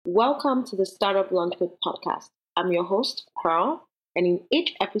Welcome to the Startup Launchpad podcast. I'm your host, Pearl, and in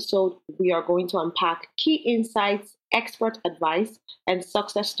each episode, we are going to unpack key insights, expert advice, and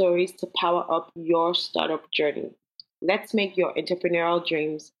success stories to power up your startup journey. Let's make your entrepreneurial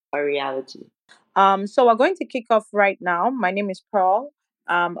dreams a reality. So we're going to kick off right now. My name is Pearl.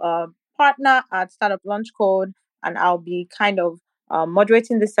 I'm a partner at Startup Launch Code, and I'll be kind of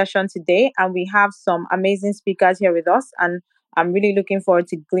moderating this session today. And we have some amazing speakers here with us, and I'm really looking forward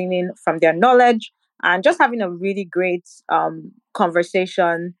to gleaning from their knowledge and just having a really great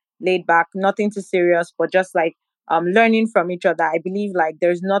conversation, laid back, nothing too serious, but just like learning from each other. I believe like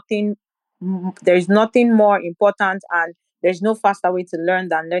there's nothing more important and there's no faster way to learn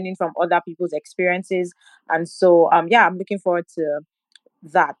than learning from other people's experiences. And so, yeah, I'm looking forward to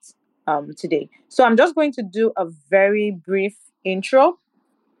that today. So I'm just going to do a very brief intro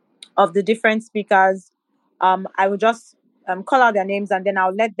of the different speakers. I will just call out their names and then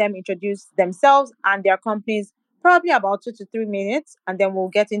I'll let them introduce themselves and their companies, probably about 2 to 3 minutes, and then we'll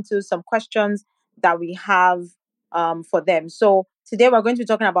get into some questions that we have for them. So today we're going to be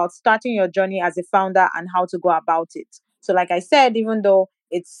talking about starting your journey as a founder and how to go about it. So, like I said, even though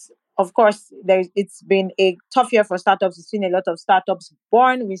it's of course it's been a tough year for startups. We've seen a lot of startups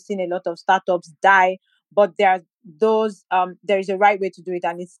born. We've seen a lot of startups die, but there is a right way to do it,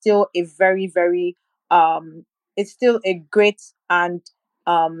 and it's still a very it's still a great and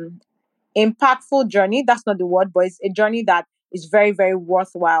um impactful journey. That's not the word, but it's a journey that is very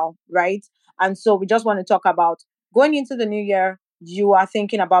worthwhile, right? And so we just want to talk about going into the new year. You are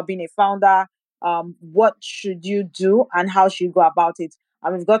thinking about being a founder. What should you do and how should you go about it?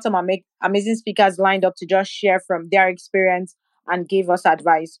 And we've got some amazing speakers lined up to just share from their experience and give us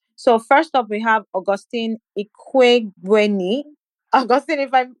advice. So first up, we have Augustine Ikwegweni. Augustine,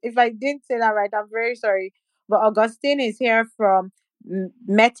 if I didn't say that right, I'm very sorry. But Augustine is here from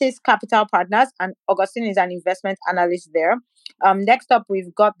Metis Capital Partners, and Augustine is an investment analyst there. Next up,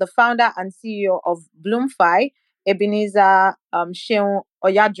 we've got the founder and CEO of Bloomfi, Ebenezer Sheun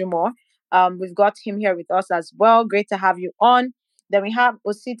Oyajumo. We've got him here with us as well. Great to have you on. Then we have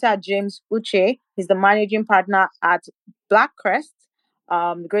Osita James Uche. He's the managing partner at Blackcrest.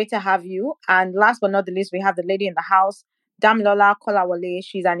 Great to have you. And last but not the least, we have the lady in the house, Damilola Kolawole.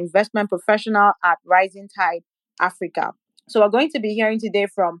 She's an investment professional at Rising Tide Africa. So we're going to be hearing today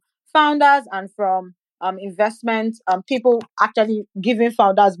from founders and from investment people actually giving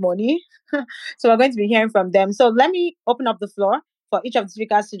founders money. So we're going to be hearing from them. So let me open up the floor for each of the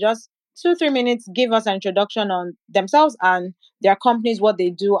speakers to just 2 3 minutes give us an introduction on themselves and their companies, what they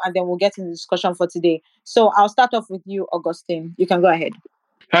do, and then we'll get into the discussion for today. So I'll start off with you, Augustine. You can go ahead.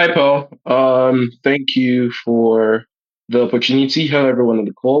 Hi, Paul. Thank you for the opportunity. Hello, everyone on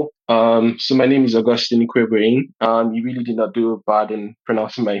the call. So my name is Augustine Ikwebrain. You really did not do bad in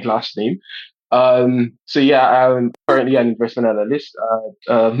pronouncing my last name. So yeah, I'm currently an investment analyst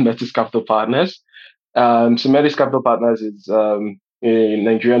at Metis Capital Partners. So Metis Capital Partners is a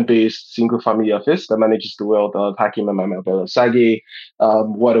Nigerian-based single-family office that manages the wealth of Hakim and Mama Bello Sage,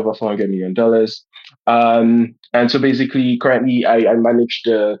 worth over $400 million. And so basically, currently, I manage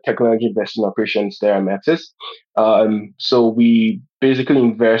the technology investing operations there at Metis. So we basically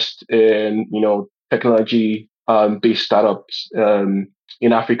invest in, technology based startups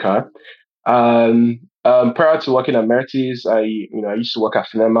in Africa. Prior to working at Metis, I used to work at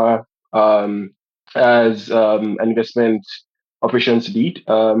Finema as an investment operations lead.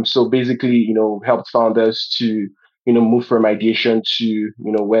 So basically, helped founders to, move from ideation to,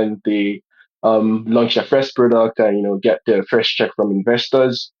 when they launch their first product and, get their first check from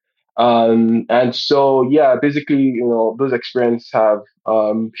investors. And so, yeah, basically, those experiences have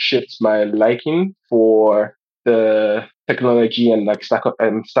shaped my liking for the technology and like startup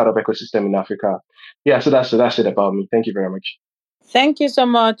ecosystem in Africa. Yeah, so that's it about me. Thank you very much. Thank you so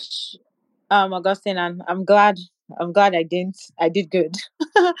much, Augustine, and I'm glad I did good.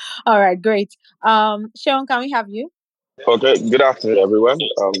 All right, great. Sean, can we have you? Okay, good afternoon, everyone.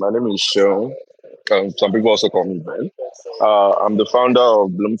 My name is Sean. Some people also call me Ben. I'm the founder of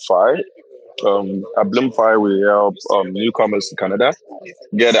BloomFi. At BloomFi, we help newcomers to Canada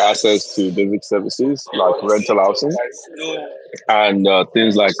get access to basic services like rental housing and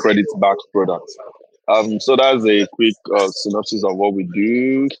things like credit-backed products. So that's a quick synopsis of what we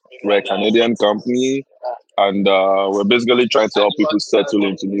do. We're a Canadian company, and we're basically trying to help people settle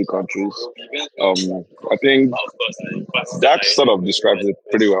into new countries. I think that sort of describes it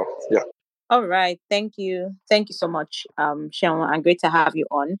pretty well. Yeah. All right, thank you so much, Sean, and great to have you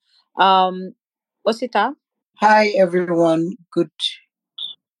on. Um, Osita. Hi everyone. Good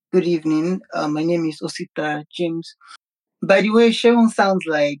evening. My name is Osita James By the way, Shevon sounds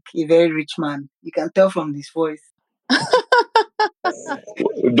like a very rich man. You can tell from his voice.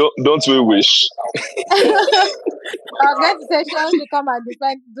 Don't we wish? I was going to say Sean should come and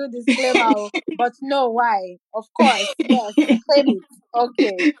defend, do disclaimer, but no, why? Of course, yes, claim it.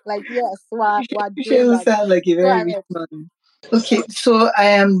 Okay, like yes, we're doing Shevon that. sounds like a Go very rich ahead. man. Okay, so I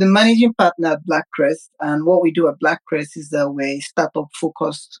am the managing partner at Blackcrest, and what we do at Blackcrest is that we're a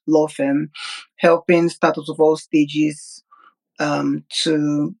startup-focused law firm, helping startups of all stages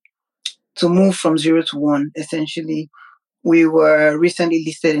to move from zero to one. Essentially, we were recently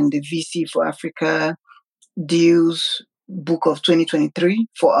listed in the VC for Africa deals book of 2023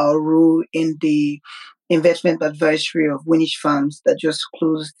 for our role in the investment advisory of Winnish Farms that just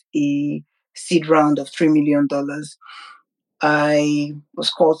closed a seed round of $3 million. I was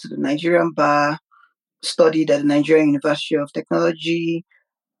called to the Nigerian bar, studied at the Nigerian University of Technology,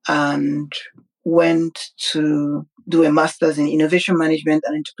 and went to do a master's in innovation management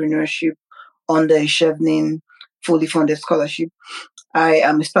and entrepreneurship under a Chevening fully funded scholarship. I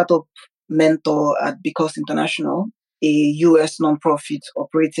am a startup mentor at Because International, a US nonprofit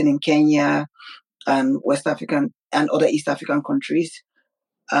operating in Kenya and West African and other East African countries.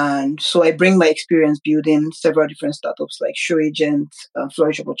 And so I bring my experience building several different startups like Show Agent,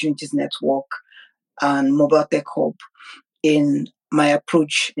 Flourish Opportunities Network, and Mobile Tech Hub in my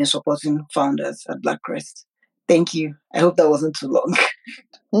approach in supporting founders at Blackcrest. Thank you. I hope that wasn't too long.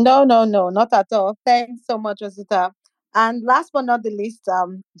 No, not at all. Thanks so much, Osita. And last but not the least,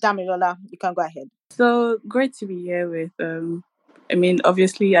 Damilola, you can go ahead. So great to be here with,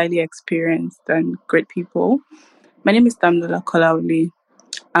 obviously highly experienced and great people. My name is Damilola Kolawole.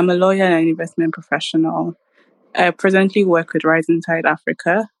 I'm a lawyer and an investment professional. I presently work with Rising Tide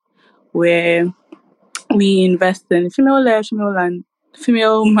Africa, where we invest in female-led,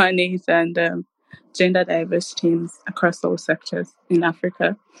 female managed, and gender diverse teams across all sectors in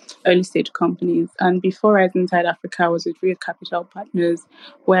Africa, early stage companies. And before Rising Tide Africa, I was with Real Capital Partners,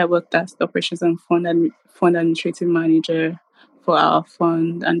 where I worked as the operations and fund administrative manager for our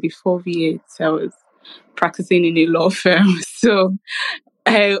fund. And before V8, I was practicing in a law firm. So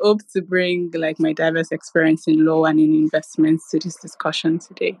I hope to bring my diverse experience in law and in investments to this discussion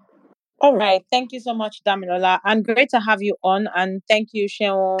today. All right. Thank you so much, Damilola. And great to have you on. And thank you,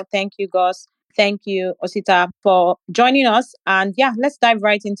 Sheon. Thank you, Gus. Thank you, Osita, for joining us. And yeah, let's dive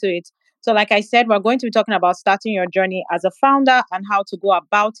right into it. So, like I said, we're going to be talking about starting your journey as a founder and how to go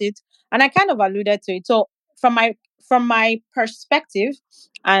about it. And I kind of alluded to it. So, from my perspective,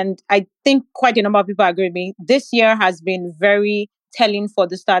 and I think quite a number of people agree with me, this year has been very telling for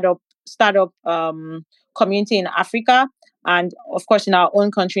the startup community in Africa and of course in our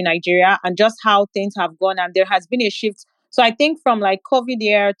own country, Nigeria, and just how things have gone. And there has been a shift. So I think from like COVID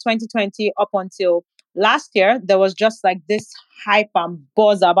year 2020 up until last year, there was just like this hype and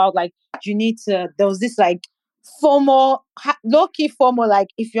buzz about like there was this like FOMO, low key FOMO, like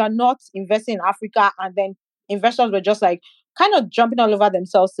if you're not investing in Africa, and then investors were just like kind of jumping all over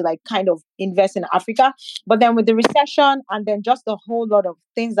themselves to like kind of invest in Africa. But then with the recession and then just a whole lot of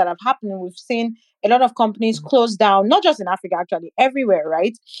things that have happened, we've seen a lot of companies close down, not just in Africa, actually, everywhere,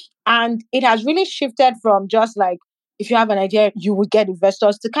 right? And it has really shifted from just like, if you have an idea, you would get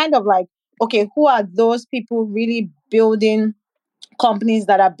investors to kind of like, okay, who are those people really building companies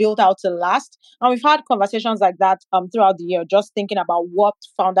that are built out to last? And we've had conversations like that throughout the year, just thinking about what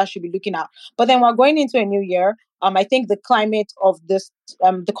founders should be looking at. But then we're going into a new year. I think the climate of this,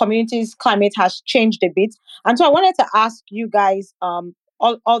 the community's climate has changed a bit. And so I wanted to ask you guys,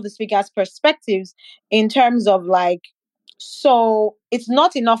 all the speakers' perspectives in terms of like, so it's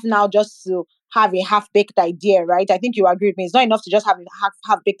not enough now just to have a half-baked idea, right? I think you agree with me. It's not enough to just have a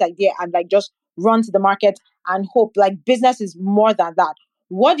half-baked idea and like just run to the market and hope. Like business is more than that.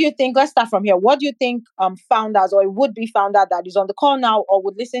 What do you think? Let's start from here. What do you think founders or a would-be founder that is on the call now or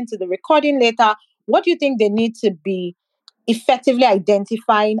would listen to the recording later, what do you think they need to be effectively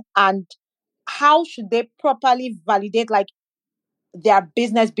identifying, and how should they properly validate like their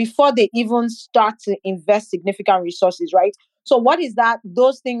business before they even start to invest significant resources, right? So what is that,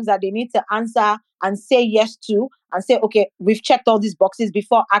 those things that they need to answer and say yes to and say, okay, we've checked all these boxes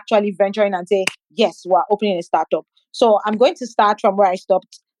before actually venturing and say, yes, we're opening a startup. So I'm going to start from where I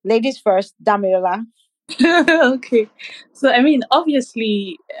stopped. Ladies first, Damilola. Okay. So,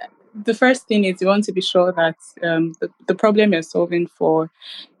 obviously, the first thing is you want to be sure that the problem you're solving for,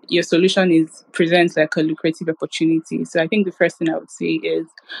 your solution presents like a lucrative opportunity. So I think the first thing I would say is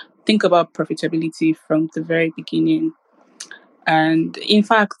think about profitability from the very beginning. And in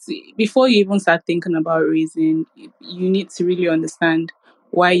fact, before you even start thinking about raising, you need to really understand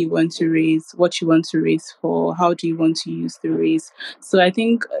why you want to raise, what you want to raise for, how do you want to use the raise. So I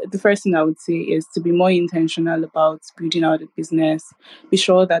think the first thing I would say is to be more intentional about building out a business. Be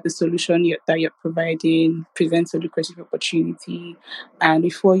sure that the solution that you're providing presents a lucrative opportunity, and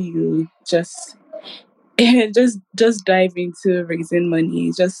before you just just dive into raising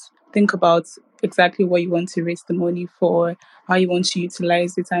money, just think about exactly what you want to raise the money for, how you want to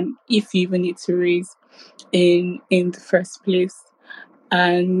utilize it, and if you even need to raise in the first place.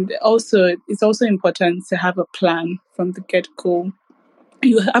 And also, it's also important to have a plan from the get-go.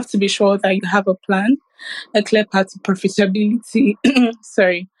 You have to be sure that you have a plan, a clear path to profitability.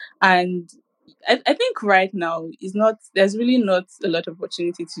 Sorry. And I think right now is not, there's really not a lot of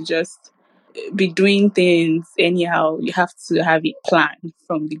opportunity to just be doing things anyhow. You have to have a plan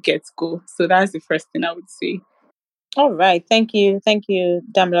from the get-go. So that's the first thing I would say. All right. Thank you,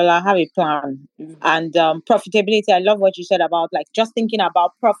 Damilola. Have a plan. And profitability. I love what you said about like just thinking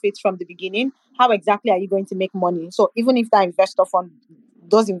about profits from the beginning. How exactly are you going to make money? So even if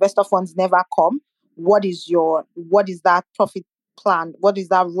those investor funds never come, what is that profit plan? What is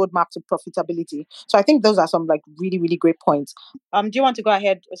that roadmap to profitability? So I think those are some like really, really great points. Do you want to go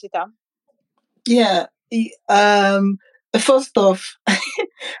ahead, Osita? Yeah. First off,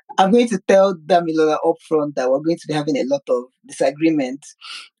 I'm going to tell Damilola upfront that we're going to be having a lot of disagreements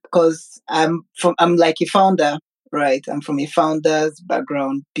because I'm like a founder, right? I'm from a founder's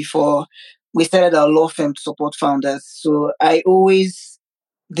background before we started our law firm to support founders. So I always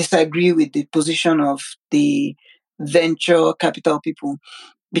disagree with the position of the venture capital people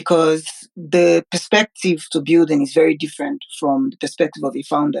because the perspective to building is very different from the perspective of a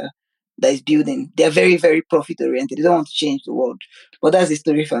founder that is building. They're very, very profit oriented. They don't want to change the world. But that's a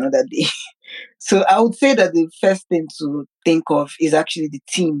story for another day. So I would say that the first thing to think of is actually the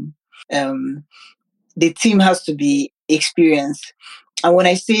team. Um, the team has to be experienced. And when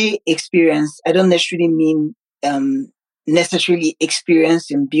I say experience, I don't necessarily mean necessarily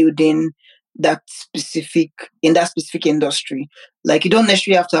experience in building that specific industry. Like you don't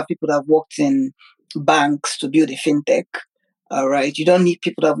necessarily have to have people that have worked in banks to build a fintech. All right. You don't need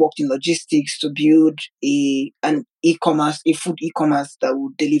people that have worked in logistics to build an e-commerce, a food e-commerce that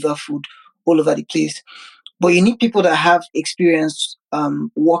will deliver food all over the place. But you need people that have experience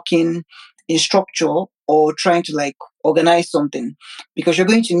working in structure or trying to like organize something because you're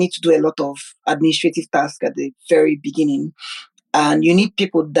going to need to do a lot of administrative tasks at the very beginning. And you need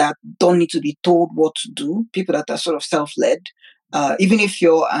people that don't need to be told what to do, people that are sort of self-led. Even if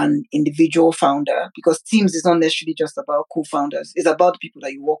you're an individual founder, because teams is not necessarily just about co-founders, it's about the people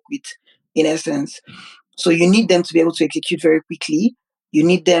that you work with in essence. So you need them to be able to execute very quickly. You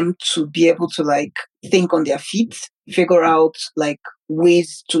need them to be able to like think on their feet, figure out like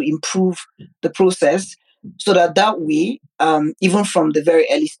ways to improve the process so that way, even from the very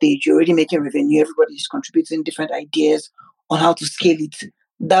early stage, you're already making revenue. Everybody's contributing different ideas on how to scale it.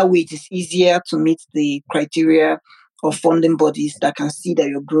 That way, it is easier to meet the criteria of funding bodies that can see that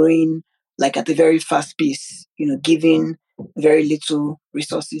you're growing like at a very fast pace, giving very little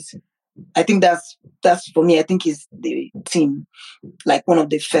resources. I think that's for me. I think is the team, like one of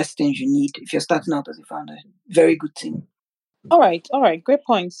the first things you need if you're starting out as a founder. Very good team. All right, great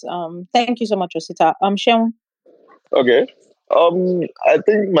points. Thank you so much, Osita. Sean. Okay. I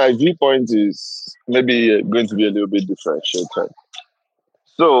think my viewpoint is maybe going to be a little bit differentiated.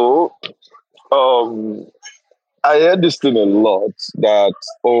 So, um, I heard this thing a lot that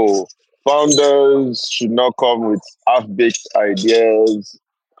founders should not come with half-baked ideas,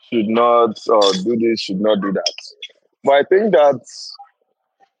 should not do this, should not do that. But I think that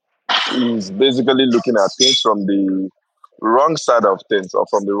is basically looking at things from the wrong side of things or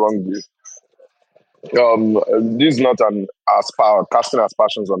from the wrong view. This is not an casting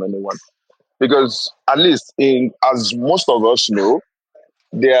aspersions on anyone because at least in as most of us know,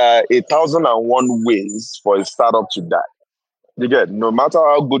 there are 1,001 ways for a startup to die. You get, no matter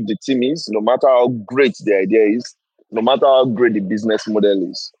how good the team is, no matter how great the idea is, no matter how great the business model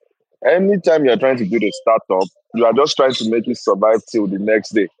is. Anytime you're trying to build a startup, you are just trying to make it survive till the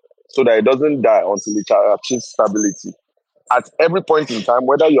next day so that it doesn't die until it achieves stability. At every point in time,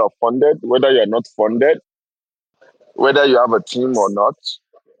 whether you are funded, whether you are not funded, whether you have a team or not,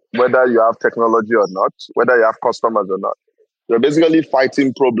 whether you have technology or not, whether you have customers or not, you're basically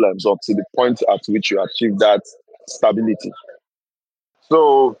fighting problems up to the point at which you achieve that stability.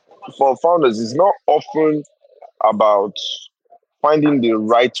 So for founders, it's not often about finding the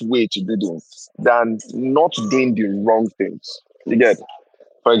right way to do things than not doing the wrong things. You get,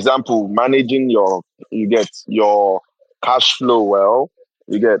 for example, managing your cash flow well.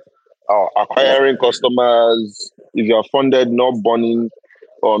 You get acquiring customers. If you're funded, not burning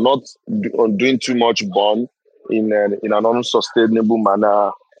or not doing too much burn in an unsustainable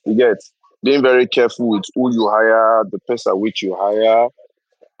manner. You get being very careful with who you hire, the pace at which you hire,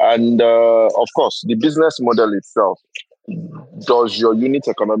 and of course, the business model itself. Does your unit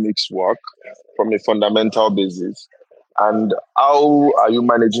economics work from a fundamental basis? And how are you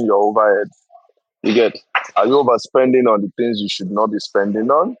managing your overhead? You get, are you overspending on the things you should not be spending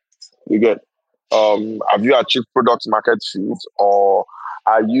on? You get, have you achieved product market fit, or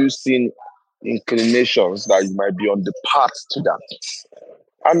are you seeing inclinations that you might be on the path to that?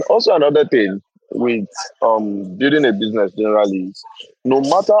 And also another thing with building a business generally is no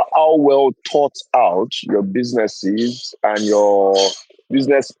matter how well thought out your business is and your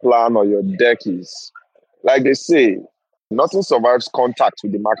business plan or your deck is, like they say, nothing survives contact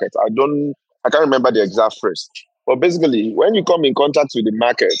with the market. I can't remember the exact phrase. But basically, when you come in contact with the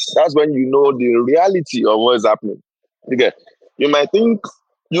market, that's when you know the reality of what is happening. You get, you might think,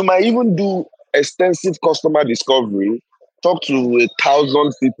 you might even do extensive customer discovery, talk to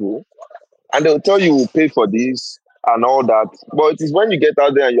 1,000 people, and they'll tell you will pay for this and all that. But it is when you get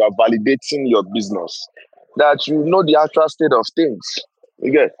out there and you are validating your business that you know the actual state of things.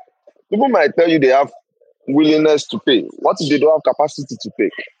 You get, people might tell you they have willingness to pay. What if they don't have capacity to pay?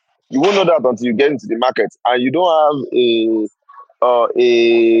 You won't know that until you get into the market and you don't have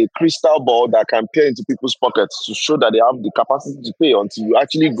a crystal ball that can peer into people's pockets to show that they have the capacity to pay until you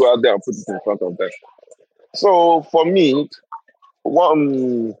actually go out there and put it in front of them. So for me,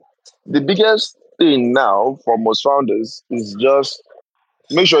 one the biggest thing now for most founders is just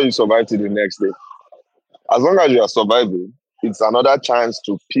make sure you survive to the next day. As long as you are surviving, it's another chance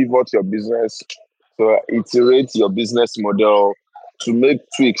to pivot your business, to iterate your business model, to make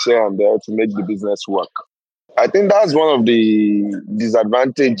tweaks here and there to make the business work. I think that's one of the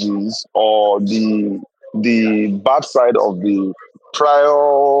disadvantages or the bad side of the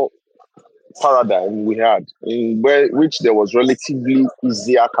prior paradigm we had, in which there was relatively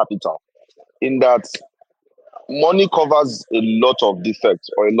easier capital. In that money covers a lot of defects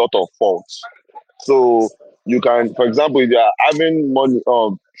or a lot of faults. So you can, for example, if you are having money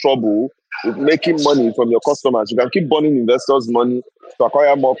trouble with making money from your customers, you can keep burning investors' money to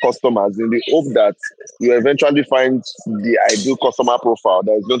acquire more customers in the hope that you eventually find the ideal customer profile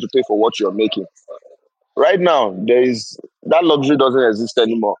that is going to pay for what you're making. Right now, there is that luxury doesn't exist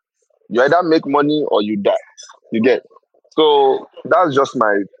anymore. You either make money or you die. You get. So that's just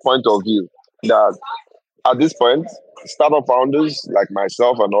my point of view. That at this point, startup founders like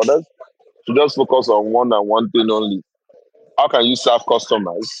myself and others should just focus on one and one thing only. How can you serve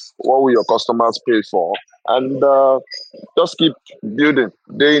customers? What will your customers pay for? And just keep building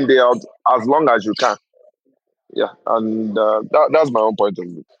day in, day out as long as you can. Yeah. And that's my own point of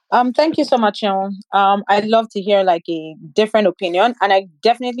view. Thank you so much, Sean. I'd love to hear like a different opinion, and I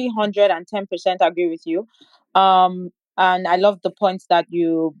definitely 110% agree with you. And I love the points that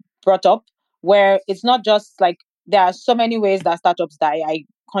you brought up, where it's not just like there are so many ways that startups die. I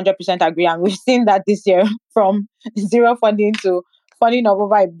 100% agree, and we've seen that this year from zero funding to funding of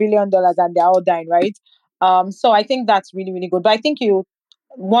over $1 billion, and they're all dying, right? So I think that's really, really good. But I think you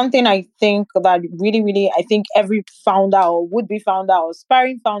one thing I think that really, really, I think every founder or would be founder or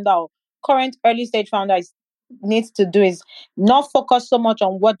aspiring founder or current early stage founder needs to do is not focus so much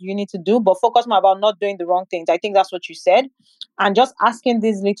on what you need to do, but focus more about not doing the wrong things. I think that's what you said. And just asking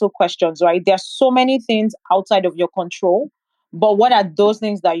these little questions, right? There's so many things outside of your control, but what are those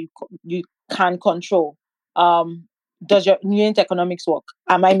things that you can control? Does your unit economics work?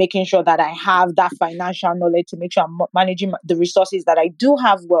 Am I making sure that I have that financial knowledge to make sure I'm managing the resources that I do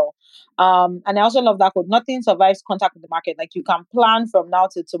have well? And I also love that quote, nothing survives contact with the market. Like you can plan from now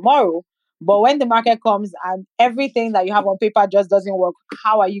to tomorrow, but when the market comes and everything that you have on paper just doesn't work,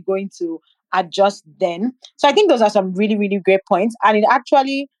 how are you going to adjust then? So I think those are some really, really great points. And it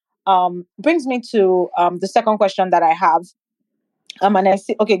actually brings me to the second question that I have. And I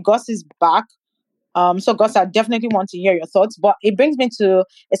see, okay, Gus is back. So Gus, I definitely want to hear your thoughts, but it brings me to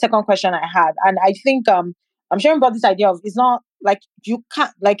a second question I had. And I think I'm sharing about this idea of it's not like you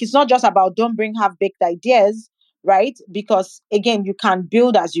can't like it's not just about don't bring half-baked ideas, right? Because again, you can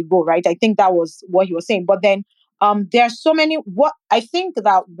build as you go, right? I think that was what he was saying. But then there are so many what I think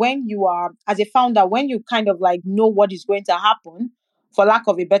that when you are as a founder, when you kind of like know what is going to happen, for lack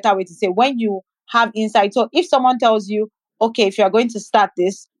of a better way to say, when you have insight. So if someone tells you, okay, if you are going to start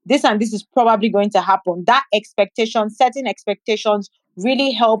this and this is probably going to happen. That expectation, setting expectations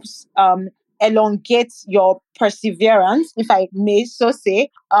really helps elongate your perseverance, if I may so say.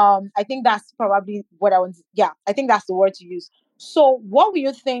 I think that's probably what I want. Yeah, I think that's the word to use. So what do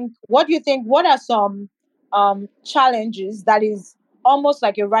you think? What are some challenges that is almost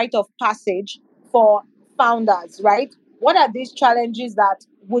like a rite of passage for founders, right? What are these challenges that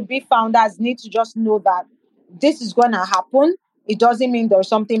would be founders need to just know that this is going to happen? It doesn't mean there's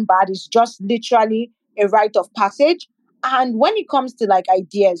something bad. It's just literally a rite of passage. And when it comes to like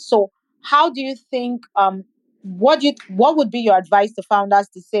ideas, so how do you think what would be your advice to founders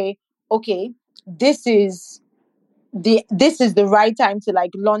to say, okay, this is the right time to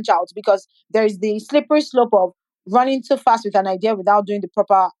like launch out, because there's the slippery slope of running too fast with an idea without doing the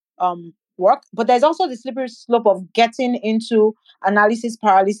proper work, but there's also the slippery slope of getting into analysis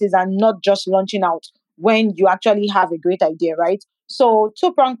paralysis and not just launching out when you actually have a great idea, right? So,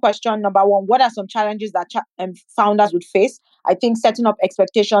 two-pronged question. Number one, what are some challenges that founders would face? I think setting up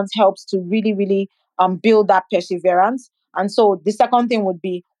expectations helps to really, really build that perseverance. And so the second thing would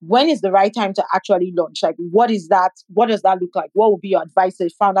be, when is the right time to actually launch? Like, what is that? What does that look like? What would be your advice to a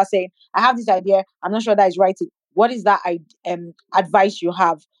founder saying, I have this idea, I'm not sure that is right? What is that advice you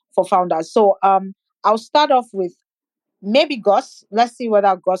have for founders? So I'll start off with maybe Gus. Let's see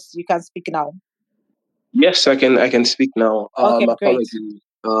whether Gus, you can speak now. Yes, I can speak now. Okay, great. Apologies.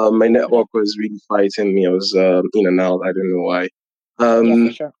 My network was really fighting me. I was in and out. I don't know why. Yeah, for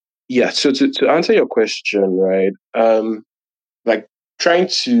Um, sure. yeah. So to answer your question, right? Like trying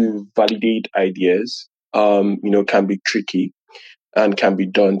to validate ideas, can be tricky and can be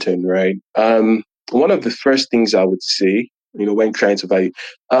daunting, right? One of the first things I would say, when trying to validate,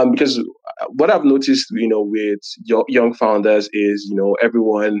 because what I've noticed, with young founders is,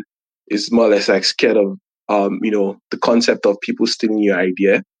 everyone is more or less like scared of, the concept of people stealing your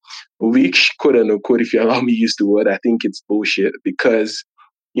idea, which, quote unquote, if you allow me to use the word, I think it's bullshit, because,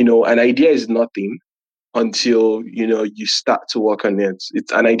 an idea is nothing until, you start to work on it.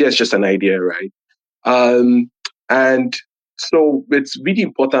 It's an idea is just an idea, right? Um, and so it's really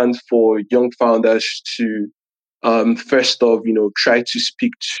important for young founders to, first off, try to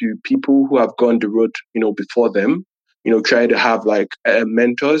speak to people who have gone the road, before them. Try to have like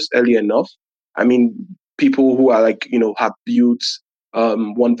mentors early enough. I mean, people who are like, have built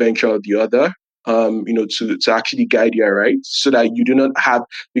one venture or the other, to actually guide you, right? So that you do not have,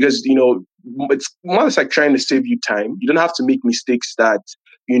 because, it's more or less like trying to save you time. You don't have to make mistakes that,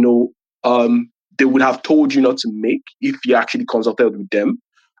 you know, they would have told you not to make if you actually consulted with them.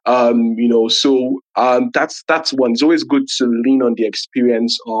 That's one. It's always good to lean on the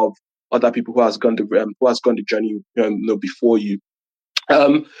experience of other people who has gone the journey, before you.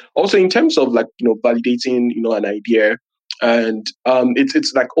 Also, in terms of like validating an idea, and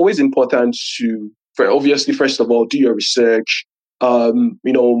it's like always important to, for obviously, first of all, do your research. Um,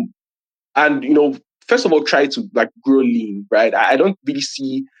 you know, and first of all, try to like grow lean, right? I don't really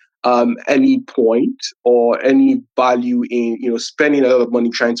see any point or any value in spending a lot of money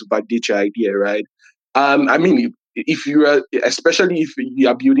trying to validate your idea, right? I mean, if you are, especially if you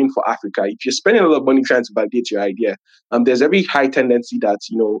are building for Africa, if you're spending a lot of money trying to validate your idea, there's every high tendency that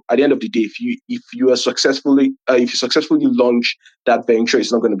at the end of the day, if you successfully launch that venture,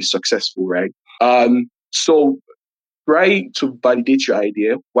 it's not going to be successful, right? So try to validate your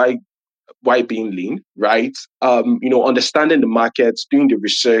idea. Why being lean, right? Understanding the markets, doing the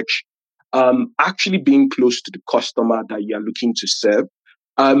research, actually being close to the customer that you are looking to serve,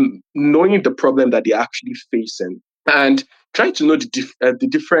 knowing the problem that they're actually facing, and trying to know the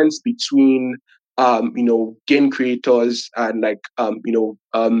difference between, game creators and like,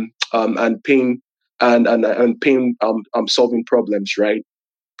 and pain and pain solving problems, right?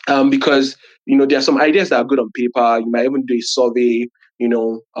 Because there are some ideas that are good on paper. You might even do a survey.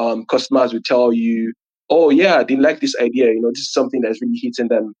 Customers will tell you, "Oh yeah, they like this idea. This is something that's really hitting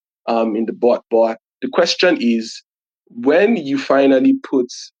them in the butt." But the question is, when you finally put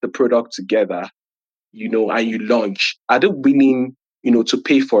the product together, and you launch, are they willing, to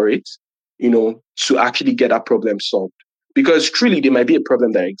pay for it, to actually get that problem solved? Because truly, there might be a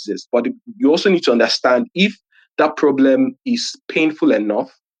problem that exists, but you also need to understand if that problem is painful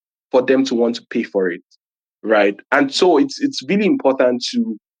enough for them to want to pay for it, right? And so it's really important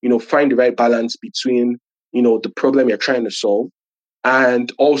to find the right balance between the problem you're trying to solve,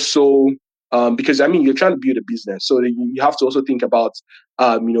 and also, because I mean, you're trying to build a business, so you have to also think about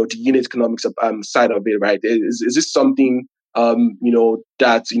the unit economics side of it, right? Is this something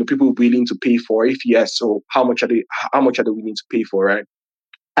that people are willing to pay for? If yes, so how much are they willing to pay for, right?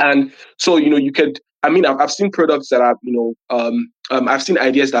 And so, you could, I mean, I've seen products that are, I've seen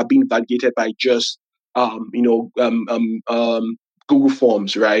ideas that are being validated by just, Google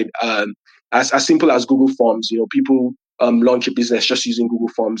Forms, right? As simple as Google Forms, people launch a business just using Google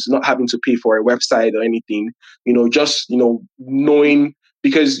Forms, not having to pay for a website or anything, just, knowing,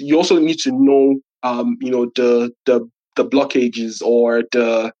 because you also need to know, the the blockages or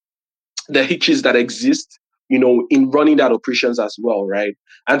the hitches that exist, in running that operations as well, right?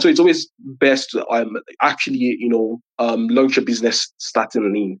 And so it's always best to actually, launch a business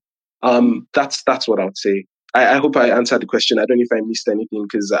starting lean. That's what I would say. I hope I answered the question. I don't know if I missed anything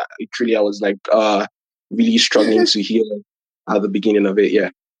because truly I was like really struggling to hear at the beginning of it.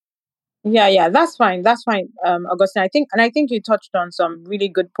 Yeah. Yeah, that's fine. That's fine, Augustine. I think you touched on some really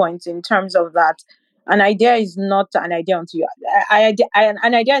good points in terms of that. An idea is not an idea until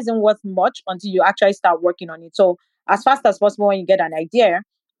an idea isn't worth much until you actually start working on it. So as fast as possible, when you get an idea,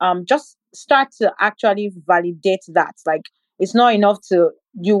 just start to actually validate that. Like it's not enough to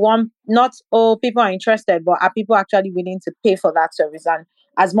you want not all people are interested, but are people actually willing to pay for that service? And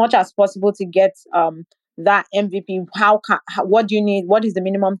as much as possible to get that MVP, what do you need? What is the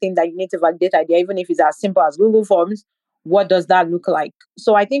minimum thing that you need to validate idea, even if it's as simple as Google Forms? What does that look like?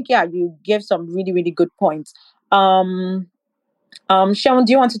 So I think, yeah, you gave some really, really good points. Sharon, do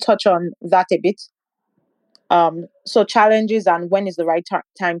you want to touch on that a bit? So challenges and when is the right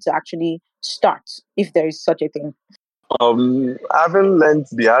time to actually start, if there is such a thing. Having learned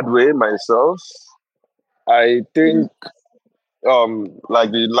the hard way myself, I think,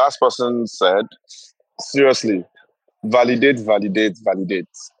 like the last person said, seriously, validate.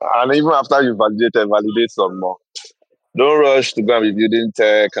 And even after you validate some more. Don't rush to go and be building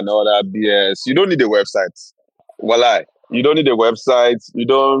tech and all that BS. You don't need a website. Voila. You don't need a website. You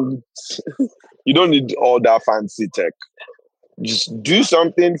don't need all that fancy tech. Just do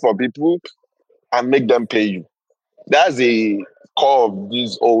something for people and make them pay you. That's the core of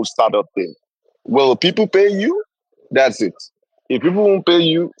this whole startup thing. Will people pay you? That's it. If people won't pay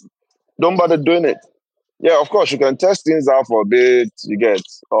you, don't bother doing it. Yeah, of course, you can test things out for a bit, you get,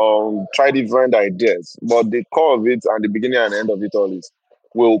 try different ideas. But the core of it and the beginning and end of it all is,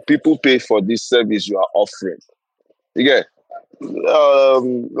 will people pay for this service you are offering? You get,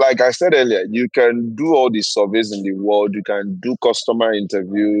 like I said earlier, you can do all the surveys in the world, you can do customer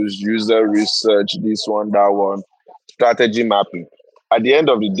interviews, user research, this one, that one, strategy mapping. At the end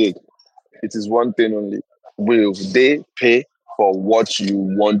of the day, it is one thing only. Will they pay for what you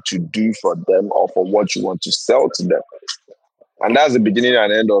want to do for them or for what you want to sell to them? And that's the beginning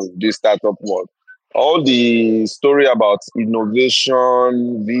and end of this startup world. All the story about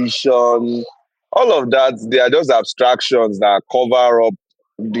innovation, vision, all of that, they are just abstractions that cover up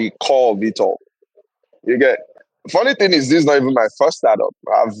the core of it all. You get. Funny thing is, this is not even my first startup.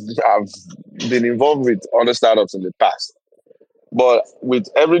 I've been involved with other startups in the past, but with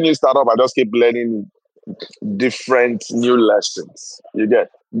every new startup, I just keep learning different new lessons. You get.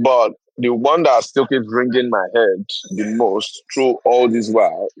 But the one that still keeps ringing my head the most through all this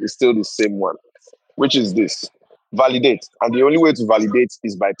while is still the same one, which is this: validate. And the only way to validate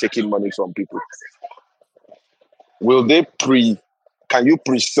is by taking money from people. Will they can you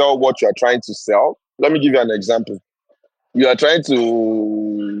pre-sell what you are trying to sell? Let me give you an example. You are trying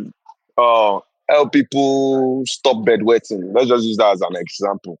to help people stop bedwetting. Let's just use that as an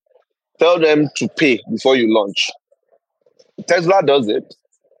example. Tell them to pay before you launch. Tesla does it.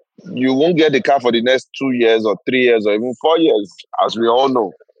 You won't get the car for the next 2 years or 3 years or even 4 years, as we all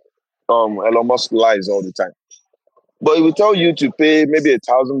know. Elon Musk lies all the time. But he will tell you to pay maybe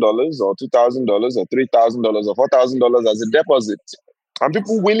 $1,000 or $2,000 or $3,000 or $4,000 as a deposit. And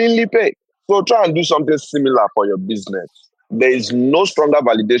people willingly pay. So try and do something similar for your business. There is no stronger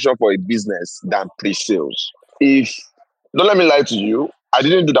validation for a business than pre-sales. Don't let me lie to you, I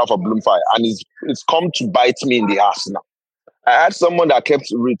didn't do that for Bloomfire, and it's come to bite me in the ass now. I had someone that kept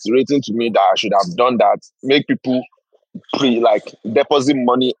reiterating to me that I should have done that, make people deposit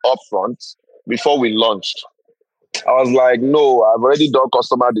money upfront before we launched. I was like, no, I've already done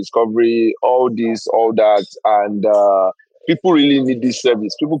customer discovery, all this, all that, and people really need this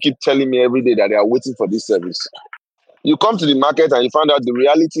service. People keep telling me every day that they are waiting for this service. You come to the market and you find out the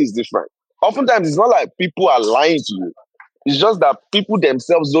reality is different. Oftentimes, it's not like people are lying to you. It's just that people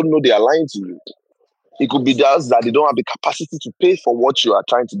themselves don't know they are lying to you. It could be just that they don't have the capacity to pay for what you are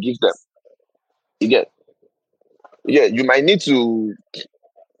trying to give them. Yeah, you might need to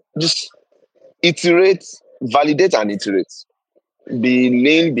just iterate, validate and iterate. Be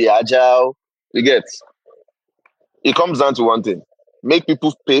lean, be agile. You get. It comes down to one thing. Make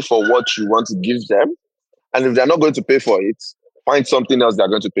people pay for what you want to give them. And if they're not going to pay for it, find something else they're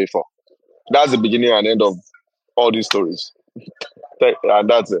going to pay for. That's the beginning and end of all these stories. And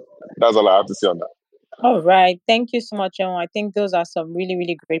that's it. That's all I have to say on that. All right. Thank you so much, Emma. I think those are some really,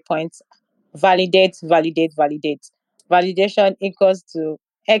 really great points. Validate. Validation equals to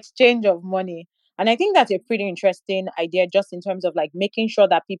exchange of money. And I think that's a pretty interesting idea just in terms of like making sure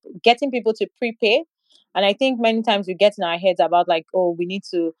that getting people to prepay And I think many times we get in our heads about like, oh, we need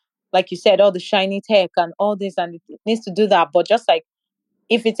to, like you said, all the shiny tech and all this, and it needs to do that. But just like,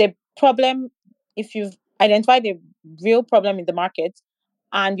 if it's a problem, if you've identified a real problem in the market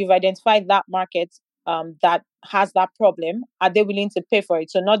and you've identified that market that has that problem, are they willing to pay for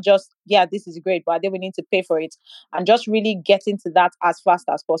it? So not just, yeah, this is great, but are they willing to pay for it? And just really get into that as fast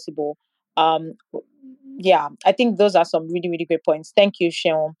as possible. Um, yeah, I think those are some really, really great points. Thank you,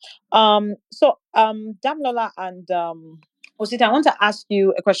 Sheon. Damlola and Osita, I want to ask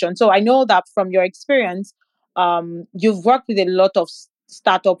you a question. So I know that from your experience, you've worked with a lot of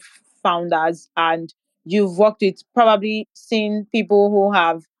startup founders, and you've worked with, probably seen people who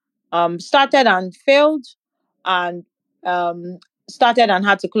have started and failed, and um, started and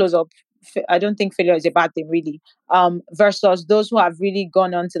had to close up. I don't think failure is a bad thing, really. Versus those who have really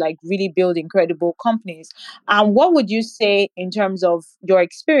gone on to like really build incredible companies. And what would you say, in terms of your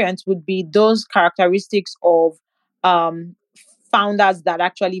experience, would be those characteristics of um, founders that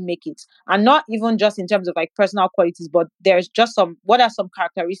actually make it? And not even just in terms of like personal qualities, but there's just some, what are some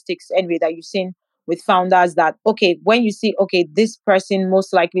characteristics anyway that you've seen with founders that, okay, when you see, okay, this person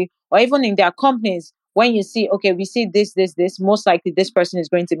most likely, or even in their companies, when you see, okay, we see this, most likely this person is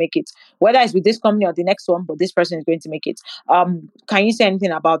going to make it, whether it's with this company or the next one, but this person is going to make it. Can you say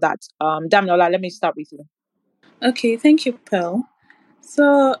anything about that? Damnola, let me start with you. Okay, thank you, Pearl.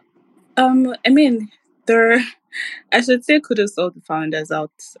 So, I mean, there, I should say kudos to all the founders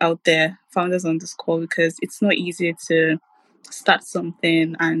out there, founders on this call, because it's not easy to start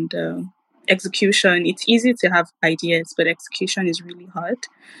something and execution. It's easy to have ideas, but execution is really hard.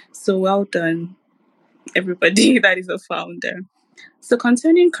 So well done, everybody that is a founder. So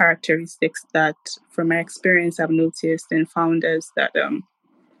concerning characteristics that, from my experience, I've noticed in founders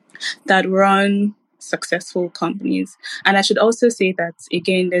that run successful companies. And I should also say that,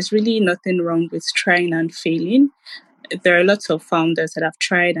 again, there's really nothing wrong with trying and failing. There are lots of founders that have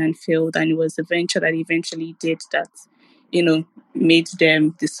tried and failed, and it was the venture that eventually did that, made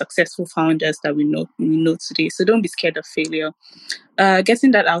them the successful founders that we know today. So don't be scared of failure.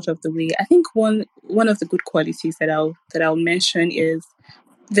 Getting that out of the way, I think one of the good qualities that I'll mention is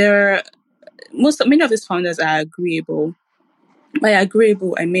there. Many of these founders are agreeable. By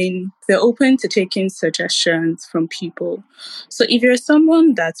agreeable, I mean they're open to taking suggestions from people. So if you're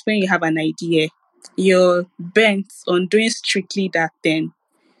someone that when you have an idea, you're bent on doing strictly that thing,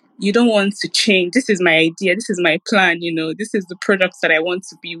 you don't want to change. This is my idea. This is my plan. This is the product that I want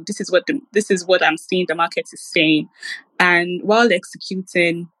to build. This is what I'm seeing the market is saying. And while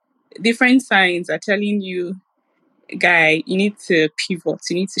executing, different signs are telling you, guy, you need to pivot.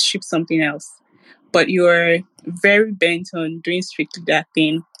 You need to ship something else. But you're very bent on doing strictly that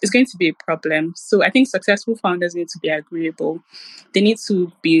thing. It's going to be a problem. So I think successful founders need to be agreeable. They need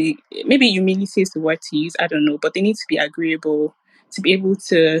to be, maybe humility is the word to use, I don't know, but they need to be agreeable to be able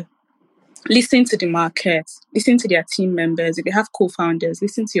to listen to the market, listen to their team members. If you have co-founders,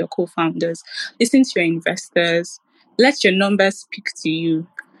 listen to your co-founders, listen to your investors, let your numbers speak to you.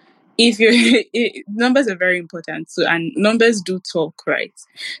 Numbers are very important too, and numbers do talk, right?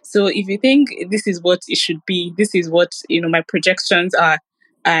 So if you think this is what it should be, this is what my projections are,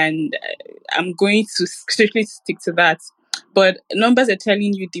 and I'm going to strictly stick to that, but numbers are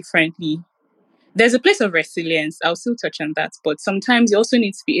telling you differently, there's a place of resilience. I'll still touch on that, but sometimes you also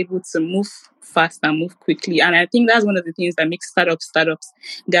need to be able to move fast and move quickly. And I think that's one of the things that makes startups,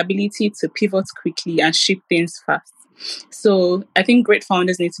 the ability to pivot quickly and ship things fast. So I think great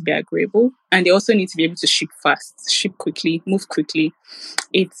founders need to be agreeable, and they also need to be able to ship fast, ship quickly, move quickly.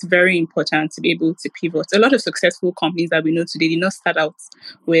 It's very important to be able to pivot. A lot of successful companies that we know today did not start out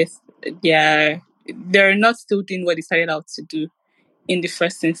with they're not still doing what they started out to do in the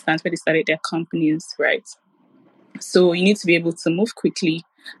first instance when they started their companies, right? So you need to be able to move quickly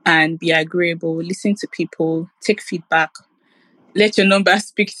and be agreeable, listen to people, take feedback, let your number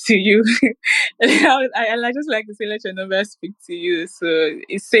speak to you. I just like to say, let your number speak to you. So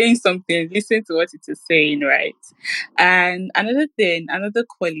it's saying something, listen to what it is saying, right? And another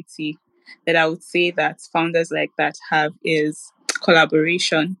quality that I would say that founders like that have is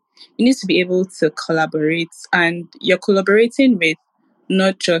collaboration. You need to be able to collaborate, and you're collaborating with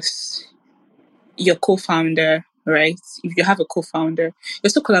not just your co-founder, right? If you have a co-founder, you're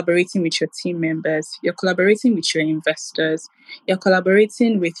also collaborating with your team members, you're collaborating with your investors, you're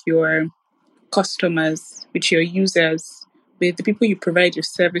collaborating with your customers, with your users, with the people you provide your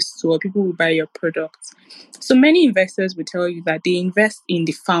service to, or people who buy your products. So many investors will tell you that they invest in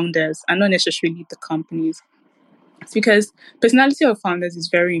the founders and not necessarily the companies. It's because personality of founders is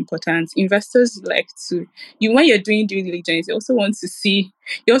very important. Investors like to when you're doing due diligence, you also want to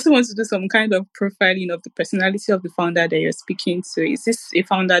do some kind of profiling of the personality of the founder that you're speaking to. Is this a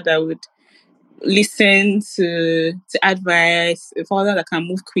founder that would listen to advice, a founder that can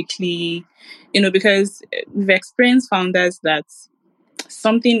move quickly? Because we've experienced founders that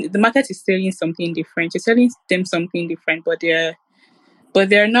the market is selling something different. You're selling them something different, but they're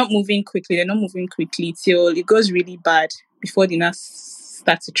not moving quickly. They're not moving quickly till it goes really bad before they now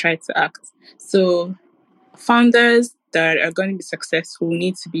start to try to act. So founders that are going to be successful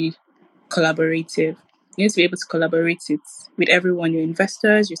need to be collaborative. You need to be able to collaborate with everyone, your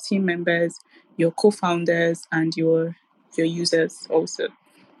investors, your team members, your co-founders, and your users also.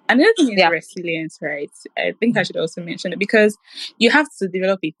 Another thing is resilience, right? I think I should also mention it because you have to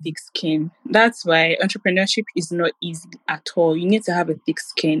develop a thick skin. That's why entrepreneurship is not easy at all. You need to have a thick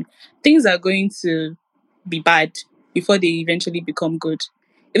skin. Things are going to be bad before they eventually become good.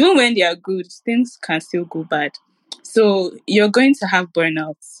 Even when they are good, things can still go bad. So you're going to have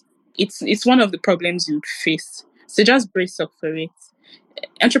burnouts. It's one of the problems you face. So just brace up for it.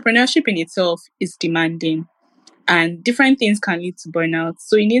 Entrepreneurship in itself is demanding, and different things can lead to burnout.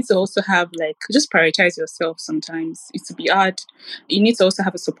 So you need to also have just prioritize yourself sometimes. It will be hard. You need to also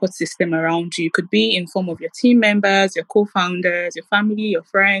have a support system around you. It could be in form of your team members, your co-founders, your family, your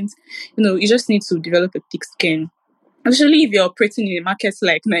friends. You just need to develop a thick skin. Especially if you're operating in a market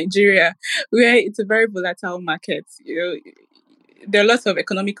like Nigeria, where it's a very volatile market. There are lots of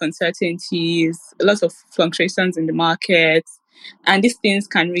economic uncertainties, lots of fluctuations in the market, and these things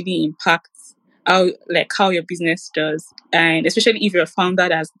can really impact how your business does. And especially if you're a founder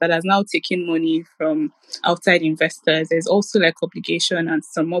that has now taken money from outside investors, there's also obligation and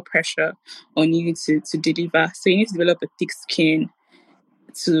some more pressure on you to deliver. So you need to develop a thick skin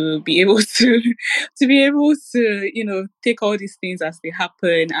to be able to take all these things as they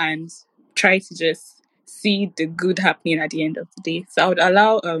happen and try to just see the good happening at the end of the day. So I would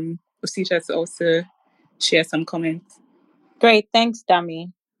allow Osita to also share some comments. Great, thanks,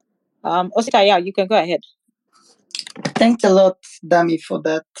 Dami. Osita, yeah, you can go ahead. Thanks a lot, Dami, for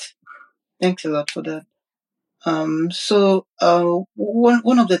that. Thanks a lot for that. So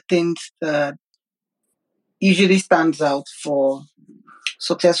one of the things that usually stands out for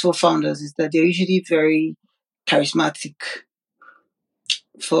successful founders is that they're usually very charismatic.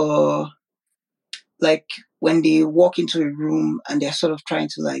 For when they walk into a room and they're sort of trying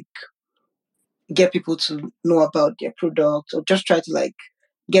to get people to know about their product, or just try to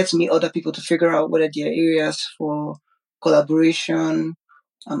get to meet other people to figure out what are their areas for collaboration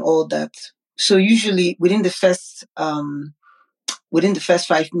and all that. So usually within the first 5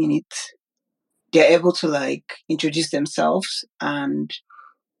 minutes, they're able to introduce themselves and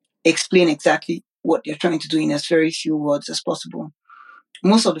explain exactly what they're trying to do in as very few words as possible.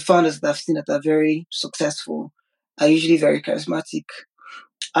 Most of the founders that I've seen that are very successful are usually very charismatic.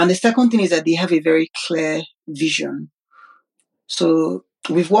 And the second thing is that they have a very clear vision. So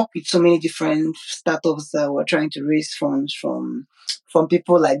we've worked with so many different startups that were trying to raise funds from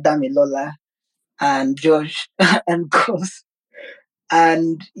people like Damilola and Josh and Gus.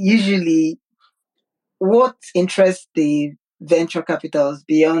 And usually what interests the venture capitals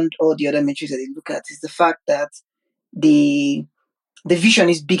beyond all the other metrics that they look at is the fact that the vision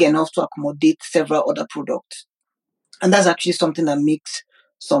is big enough to accommodate several other products. And that's actually something that makes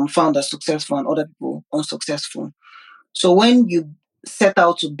some founders successful and other people unsuccessful. So when you set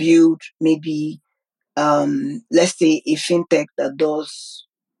out to build maybe, let's say, a fintech that does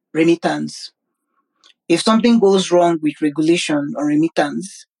remittance, if something goes wrong with regulation on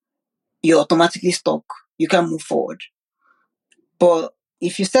remittance, you're automatically stuck. You can't move forward. But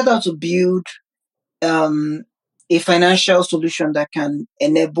if you set out to build a financial solution that can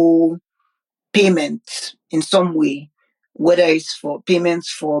enable payment in some way, whether it's for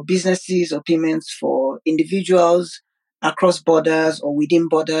payments for businesses or payments for individuals across borders or within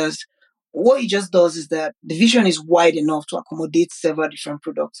borders, what it just does is that the vision is wide enough to accommodate several different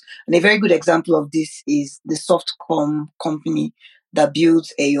products. And a very good example of this is the Softcom company that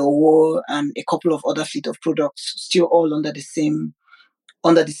builds AOO and a couple of other fleet of products, still all under the same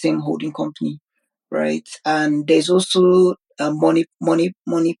holding company, right? And there's also Money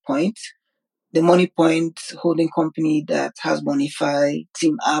Point, the Money Point holding company that has Monify,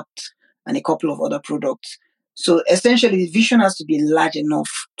 Team Apt, and a couple of other products. So essentially, the vision has to be large enough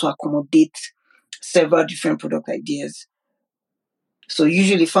to accommodate several different product ideas. So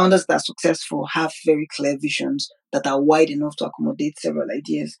usually founders that are successful have very clear visions that are wide enough to accommodate several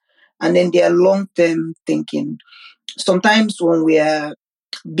ideas. And then they are long-term thinking. Sometimes when we are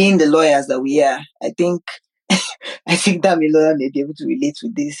being the lawyers that we are, I think I think that Milola may be able to relate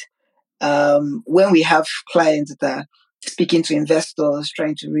with this. When we have clients that are speaking to investors,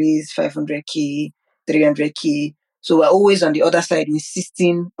 trying to raise 500K, 300K, so we're always on the other side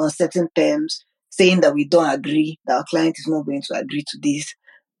insisting on certain terms, saying that we don't agree, that our client is not going to agree to this.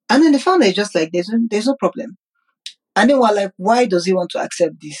 And then the founder is just like, there's no problem. And then we're like, why does he want to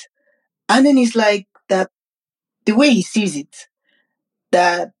accept this? And then it's like that the way he sees it,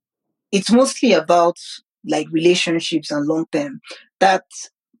 that it's mostly about like relationships and long term, that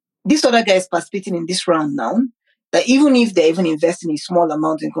this other guy is participating in this round now, that even if they're even investing a small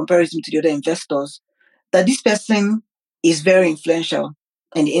amount in comparison to the other investors, that this person is very influential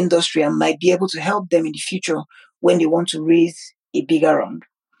in the industry and might be able to help them in the future when they want to raise a bigger round.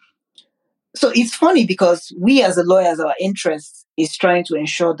 So it's funny because we as a lawyers, our interest is trying to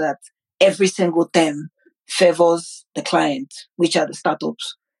ensure that every single term favors the client, which are the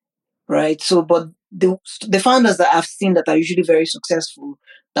startups, right? So, but the founders that I've seen that are usually very successful,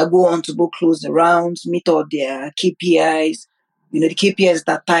 that go on to go close the rounds, meet all their KPIs, the KPIs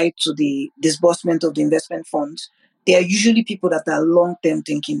that are tied to the disbursement of the investment funds, they are usually people that are long-term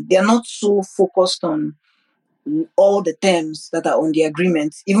thinking. They are not so focused on all the terms that are on the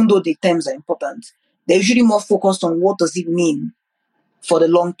agreement, even though the terms are important. They're usually more focused on what does it mean for the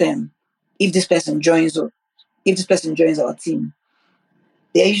long term if this person joins our team.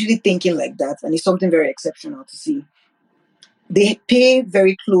 They're usually thinking like that, and it's something very exceptional to see. They pay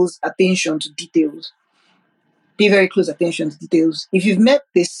very close attention to details. If you've met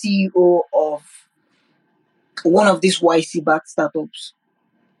the CEO of one of these YC-backed startups,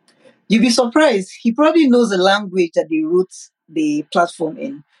 you'll be surprised. He probably knows the language that they wrote the platform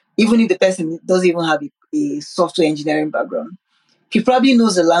in, even if the person doesn't even have a software engineering background. He probably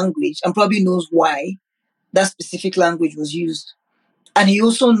knows the language and probably knows why that specific language was used. And he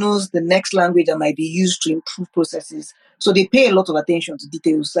also knows the next language that might be used to improve processes. So they pay a lot of attention to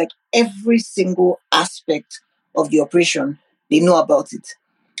details, like every single aspect of the operation, they know about it.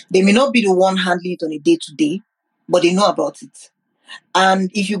 They may not be the one handling it on a day-to-day, but they know about it.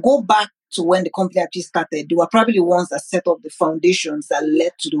 And if you go back to when the company actually started, they were probably the ones that set up the foundations that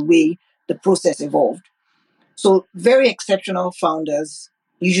led to the way the process evolved. So very exceptional founders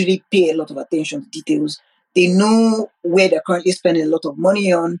usually pay a lot of attention to details. They know where they're currently spending a lot of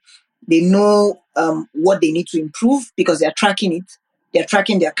money on. They know what they need to improve because they're tracking it. They're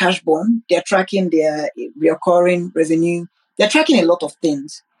tracking their cash burn. They're tracking their recurring revenue. They're tracking a lot of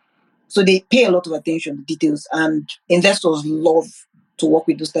things. So they pay a lot of attention to details, and investors love to work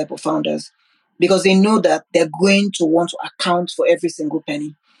with those type of founders because they know that they're going to want to account for every single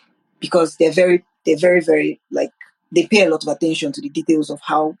penny because they're very, very, like, they pay a lot of attention to the details of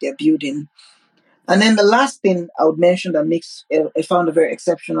how they're building. And then the last thing I would mention that makes a founder very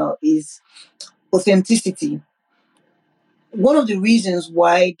exceptional is authenticity. One of the reasons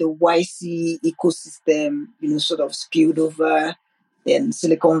why the YC ecosystem, sort of spilled over in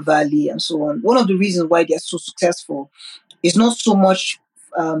Silicon Valley and so on, one of the reasons why they're so successful is not so much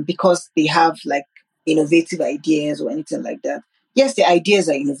because they have like innovative ideas or anything like that. Yes, the ideas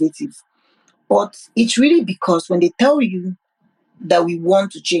are innovative, but it's really because when they tell you that we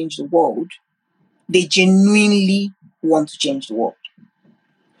want to change the world, they genuinely want to change the world.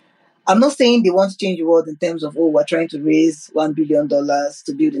 I'm not saying they want to change the world in terms of, we're trying to raise $1 billion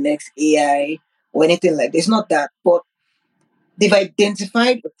to build the next AI or anything like that. It's not that, but they've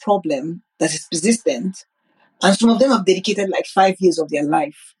identified a problem that is persistent, and some of them have dedicated like 5 years of their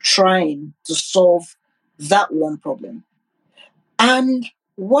life trying to solve that one problem. And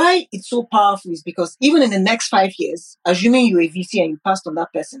why it's so powerful is because even in the next 5 years, assuming you're a VC and you passed on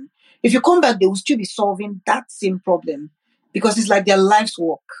that person, if you come back, they will still be solving that same problem because it's like their life's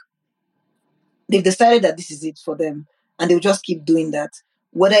work. They've decided that this is it for them, and they'll just keep doing that,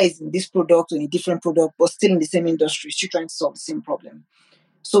 whether it's in this product or in a different product, but still in the same industry, still trying to solve the same problem.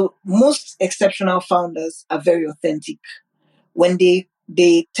 So most exceptional founders are very authentic. When they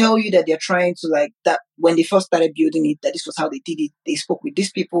tell you that they're trying to, like, that when they first started building it, that this was how they did it. They spoke with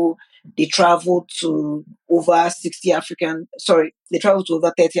these people. They traveled to over 30 African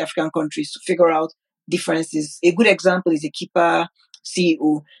countries to figure out differences. A good example is a Keeper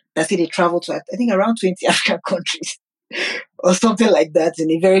CEO that said they traveled to, I think, around 20 African countries or something like that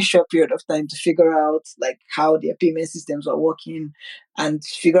in a very short period of time to figure out like how their payment systems were working and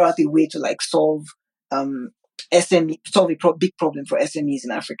figure out a way to like solve big problem for SMEs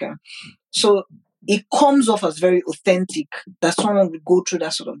in Africa. So it comes off as very authentic that someone would go through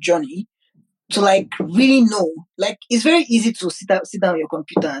that sort of journey to like really know. Like, it's very easy to sit down on your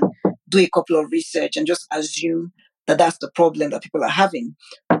computer and do a couple of research and just assume that that's the problem that people are having.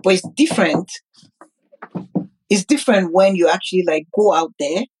 But it's different It's different when you actually like go out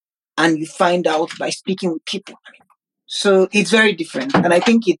there and you find out by speaking with people. So it's very different. And I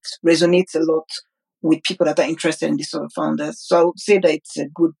think it resonates a lot with people that are interested in this sort of founders. So I would say that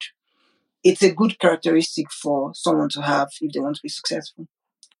it's a good characteristic for someone to have if they want to be successful.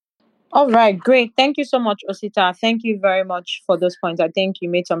 All right, great. Thank you so much, Osita. Thank you very much for those points. I think you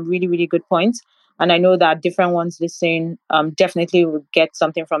made some really, really good points. And I know that different ones listening definitely will get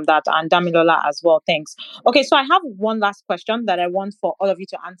something from that. And Damilola as well. Thanks. Okay, so I have one last question that I want for all of you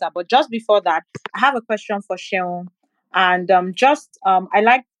to answer. But just before that, I have a question for Sheon. And I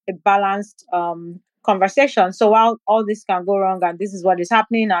like a balanced conversation. So while all this can go wrong and this is what is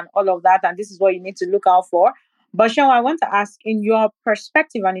happening and all of that, and this is what you need to look out for, but Sean, I want to ask, in your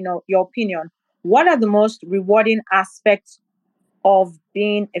perspective and your opinion, what are the most rewarding aspects of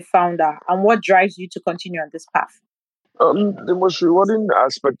being a founder, and what drives you to continue on this path? The most rewarding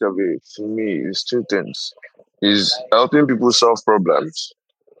aspect of it for me is two things: is helping people solve problems.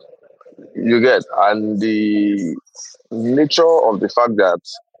 You get, and the nature of the fact that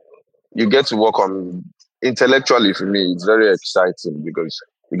you get to work on intellectually. For me, it's very exciting because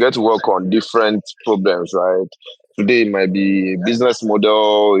you get to work on different problems, right? Today it might be a business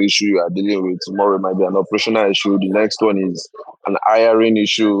model issue you are dealing with. Tomorrow it might be an operational issue. The next one is an hiring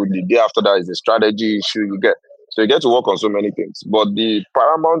issue. The day after that is a strategy issue. You get to work on so many things. But the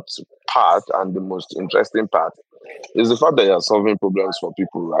paramount part and the most interesting part is the fact that you're solving problems for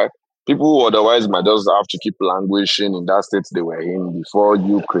people, right? People who otherwise might just have to keep languishing in that state they were in before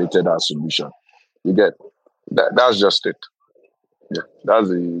you created that solution. You get that. That's just it.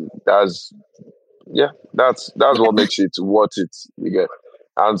 Yeah, that's what makes it worth it. You get,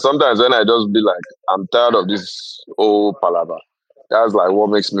 and sometimes when I just be like, I'm tired of this old palaver. That's like what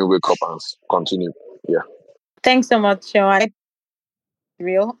makes me wake up and continue. Yeah. Thanks so much, Sean.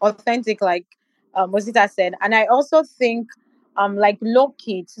 Real, authentic, like Mosita said. And I also think, like low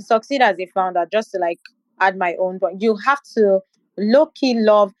key to succeed as a founder, just to like add my own point, you have to low key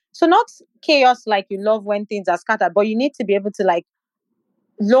love. So not chaos like you love when things are scattered, but you need to be able to like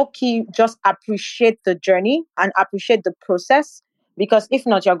low key just appreciate the journey and appreciate the process, because if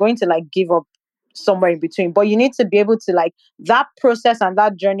not you're going to like give up somewhere in between. But you need to be able to like that process and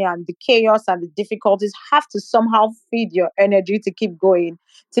that journey and the chaos and the difficulties have to somehow feed your energy to keep going,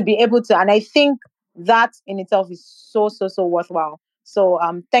 to be able to. And I think that in itself is so worthwhile. So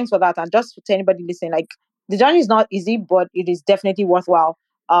thanks for that. And just to anybody listening, like the journey is not easy, but it is definitely worthwhile.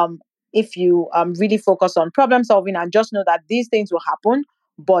 If you really focus on problem solving and just know that these things will happen.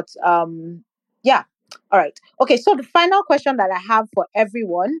 But yeah. All right. Okay. So the final question that I have for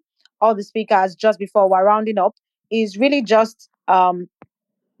everyone, all the speakers, just before we're rounding up, is really just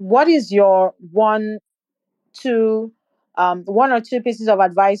what is your one or two pieces of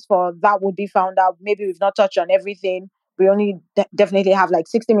advice for that would be found out? Maybe we've not touched on everything. We only definitely have like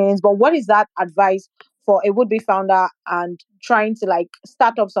 60 minutes, but what is that advice for a would be founder and trying to like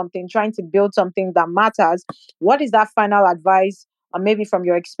start up something, trying to build something that matters? What is that final advice, or maybe from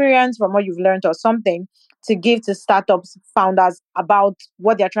your experience, from what you've learned or something, to give to startups founders about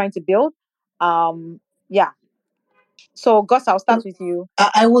what they're trying to build? Yeah. So Gus, I'll start with you.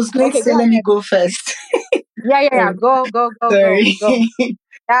 I was going to Okay, say, go let me ahead. go first. Yeah. Sorry. Go.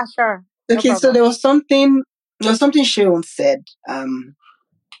 Yeah, sure. No Okay, so problem. there was something Sharon said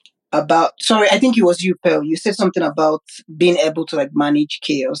about, sorry, I think it was you, Pearl. You said something about being able to like manage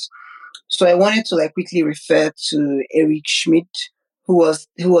chaos. So I wanted to like quickly refer to Eric Schmidt, who was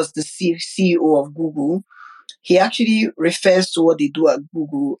the CEO of Google. He actually refers to what they do at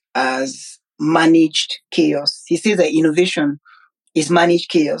Google as managed chaos. He says that innovation is managed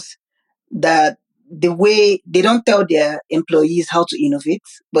chaos. That the way they don't tell their employees how to innovate,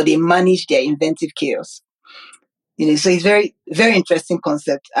 but they manage their inventive chaos. So it's very, very interesting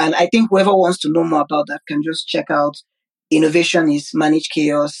concept. And I think whoever wants to know more about that can just check out Innovation is Managed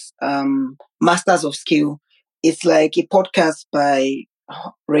Chaos, Masters of Skill. It's like a podcast by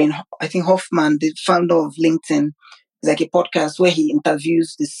Rain, I think Hoffman, the founder of LinkedIn. It's like a podcast where he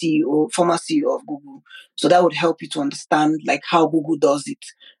interviews the CEO, former CEO of Google. So that would help you to understand like how Google does it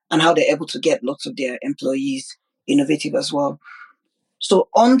and how they're able to get lots of their employees innovative as well. So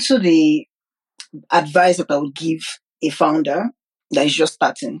on to the advice that I would give a founder that is just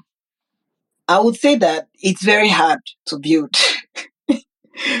starting. I would say that it's very hard to build.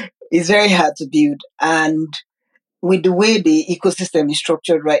 It's very hard to build. And with the way the ecosystem is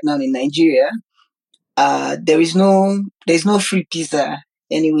structured right now in Nigeria, there's no free pizza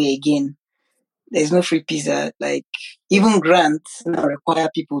anyway again. There's no free pizza. Like even grants now require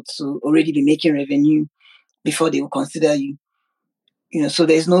people to already be making revenue before they will consider you. So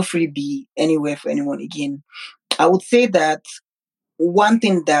there's no freebie anywhere for anyone again. I would say that one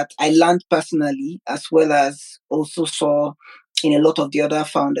thing that I learned personally, as well as also saw in a lot of the other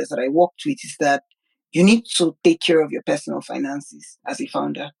founders that I worked with, is that you need to take care of your personal finances as a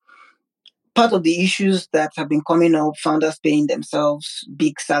founder. Part of the issues that have been coming up, founders paying themselves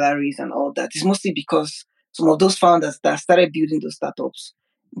big salaries and all that, is mostly because some of those founders that started building those startups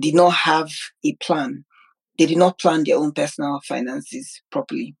did not have a plan. They did not plan their own personal finances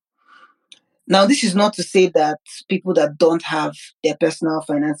properly. Now, this is not to say that people that don't have their personal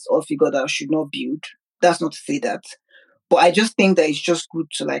finance all figured out should not build. That's not to say that. But I just think that it's just good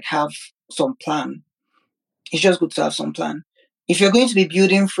to like have some plan. It's just good to have some plan. If you're going to be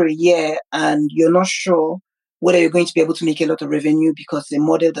building for a year and you're not sure whether you're going to be able to make a lot of revenue because the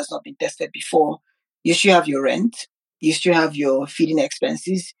model has not been tested before, you still have your rent, you still have your feeding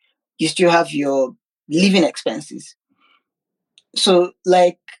expenses, you still have your living expenses. So,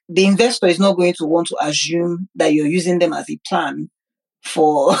 like, the investor is not going to want to assume that you're using them as a plan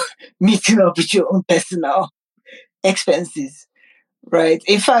for meeting up with your own personal expenses, right?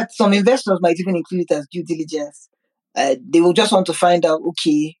 In fact, some investors might even include it as due diligence. They will just want to find out,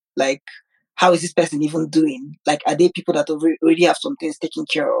 okay, like, how is this person even doing? Like, are they people that already have some things taken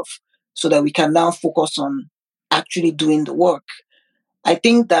care of so that we can now focus on actually doing the work? I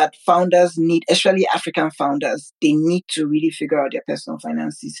think that founders need, especially African founders, they need to really figure out their personal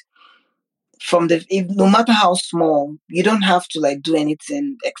finances. No matter how small, you don't have to like do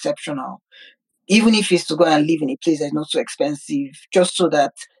anything exceptional. Even if it's to go and live in a place that's not so expensive, just so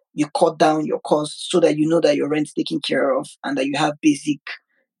that you cut down your costs, so that you know that your rent's taken care of and that you have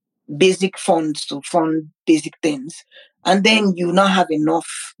basic funds to fund basic things. And then you now have enough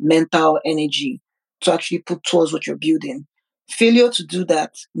mental energy to actually put towards what you're building. Failure to do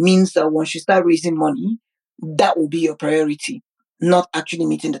that means that once you start raising money, that will be your priority, not actually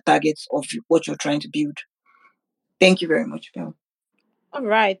meeting the targets of what you're trying to build. Thank you very much, Bill. All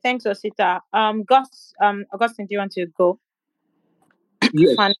right. Thanks, Osita. Augustine, do you want to go?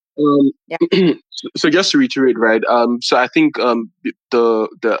 Yes. Yeah. So just to reiterate, right? So I think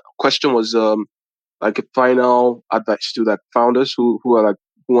the question was like a final advice to like founders who are like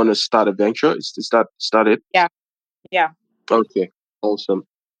who want to start a venture. Is that it? Yeah. Okay. Awesome.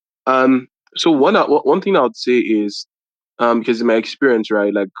 So one thing I would say is because in my experience,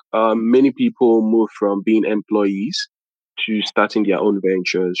 right, like many people move from being employees to starting their own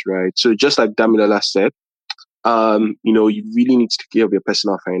ventures, right? So just like Damilola said, you really need to take care of your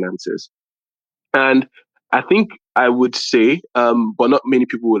personal finances. And I think I would say, but not many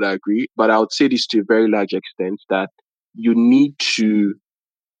people would agree, but I would say this to a very large extent that you need to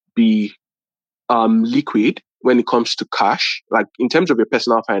be liquid when it comes to cash, like in terms of your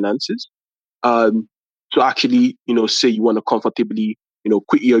personal finances, um, to actually, say you want to comfortably,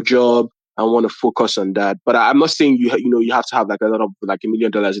 quit your job and want to focus on that. But I'm not saying you have to have like a lot of like $1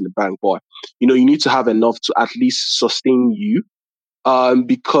 million in the bank, but you need to have enough to at least sustain you,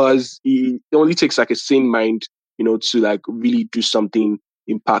 because it only takes like a sane mind, to like really do something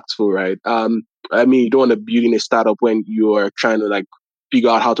impactful, right? I mean, you don't want to build in a startup when you're trying to like figure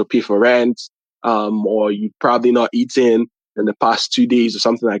out how to pay for rent, or you probably not eaten in the past 2 days or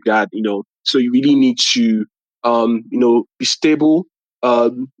something like that, So you really need to, be stable,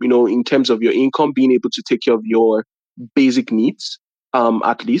 in terms of your income, being able to take care of your basic needs,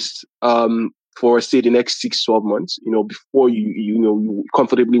 at least, for say the next 6-12 months, before you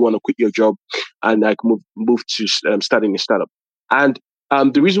comfortably want to quit your job and like move to starting a startup. And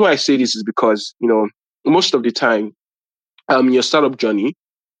the reason why I say this is because most of the time, your startup journey,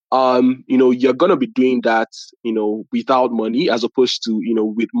 you're gonna be doing that, without money as opposed to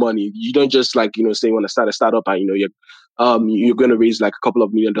with money. You don't just like say you want to start a startup and you're gonna raise like a couple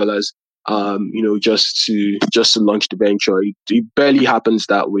of $1 million, just to launch the venture. It barely happens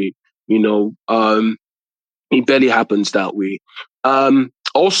that way. It barely happens that way.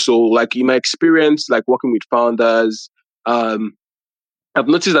 Also, like in my experience, like working with founders, I've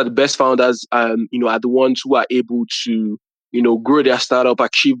noticed that the best founders, are the ones who are able to, grow their startup,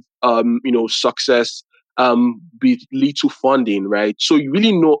 achieve, success, with little funding, right? So you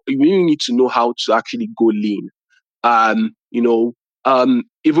really need to know how to actually go lean. um, you know,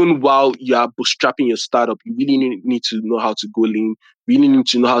 even while you are bootstrapping your startup, you really need to know how to go lean. Really need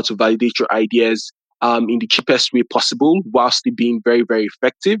to know how to validate your ideas in the cheapest way possible, while still being very, very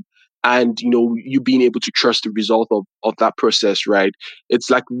effective. And you being able to trust the result of that process, right? It's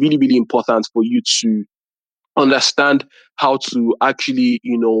like really, really important for you to understand how to actually,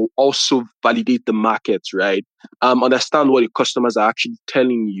 also validate the market, right? Understand what your customers are actually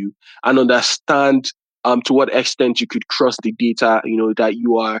telling you, and understand to what extent you could trust the data, that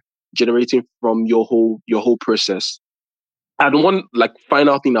you are generating from your whole process. And one like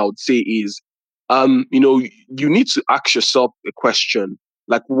final thing I would say is, you need to ask yourself a question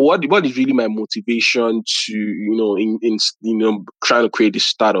like, what is really my motivation to, trying to create this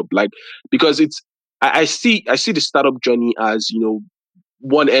startup? Like, because I see the startup journey as,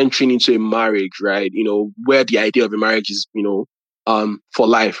 one entering into a marriage, right? Where the idea of a marriage is, for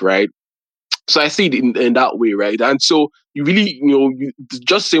life, right? So I see it in that way, right? And so you really,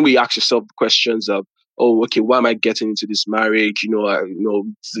 just same way you ask yourself the questions of, oh, okay, why am I getting into this marriage?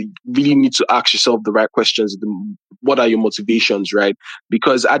 So you really need to ask yourself the right questions. What are your motivations, right?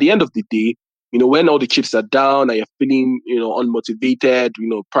 Because at the end of the day, when all the chips are down and you're feeling, unmotivated,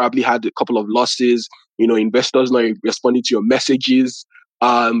 probably had a couple of losses, investors not responding to your messages,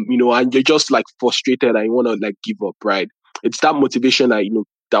 and you're just like frustrated and you want to like give up, right? It's that motivation that,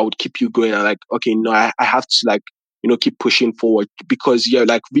 that would keep you going and like, okay, no, I have to like, keep pushing forward because you're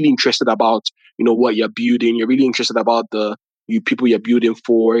like really interested about, what you're building. You're really interested about you people you're building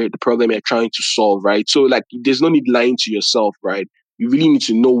for, the problem you're trying to solve, right? So like, there's no need lying to yourself, right? You really need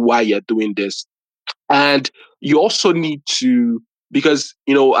to know why you're doing this. And you also need to, because,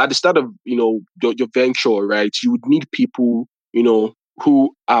 at the start of, your venture, right, you would need people,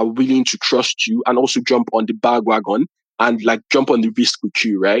 who are willing to trust you and also jump on the bandwagon and like jump on the risk with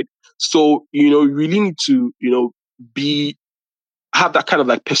you, right? So, you really need to, be have that kind of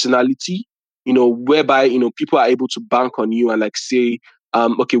like personality, whereby, people are able to bank on you and like say,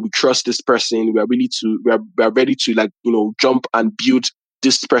 okay, we trust this person. We are ready to like, jump and build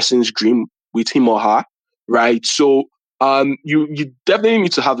this person's dream with him or her. Right. So, you definitely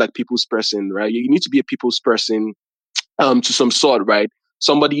need to have like people's person, right? You need to be a people's person, to some sort, right?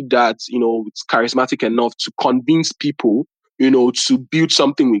 Somebody that, is charismatic enough to convince people, to build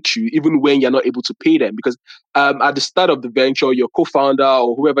something with you, even when you're not able to pay them. Because at the start of the venture, your co-founder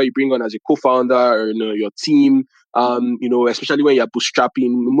or whoever you bring on as a co-founder or, your team, especially when you're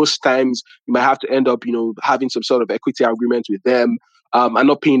bootstrapping, most times you might have to end up, having some sort of equity agreement with them, and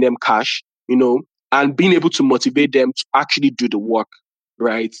not paying them cash, and being able to motivate them to actually do the work,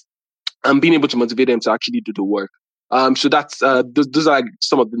 right? And being able to motivate them to actually do the work. So that's those are like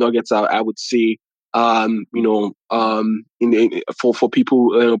some of the nuggets I would say. For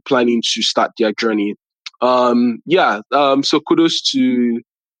people planning to start their journey. Yeah. So kudos to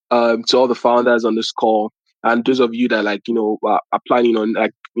all the founders on this call and those of you that like are planning on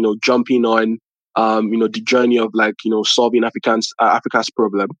like jumping on the journey of like solving Africa's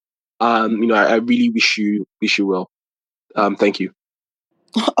problem. I really wish you well. Thank you.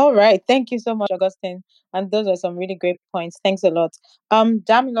 All right. Thank you so much, Augustine. And those are some really great points. Thanks a lot.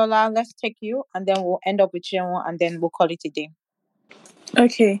 Damilola, let's take you and then we'll end up with Chinwo and then we'll call it a day.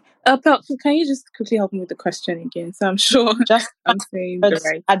 Okay. Pal, can you just quickly help me with the question again? So I'm sure Just I'm saying the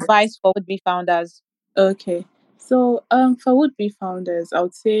right advice for would-be founders. Okay. So for would-be founders, I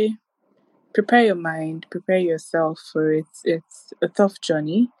would say prepare your mind, prepare yourself for it. It's a tough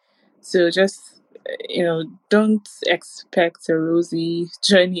journey. So just, don't expect a rosy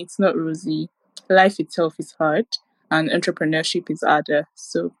journey. It's not rosy. Life itself is hard and entrepreneurship is harder.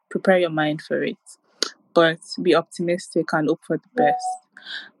 So prepare your mind for it. But be optimistic and hope for the best.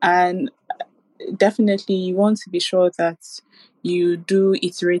 And definitely you want to be sure that you do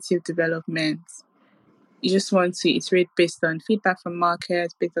iterative development. You just want to iterate based on feedback from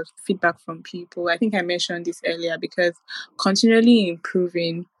markets, based on feedback from people. I think I mentioned this earlier because continually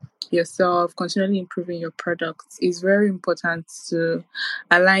improving yourself, continually improving your products is very important to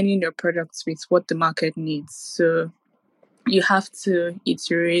aligning your products with what the market needs. So you have to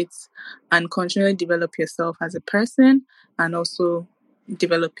iterate and continually develop yourself as a person and also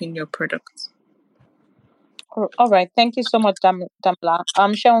developing your products. All right. Thank you so much, Damla.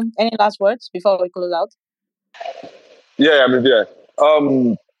 Sean, any last words before we close out? Yeah, I mean, yeah.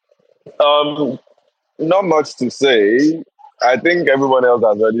 Not much to say. I think everyone else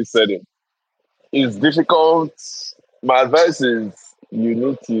has already said it. It's difficult. My advice is you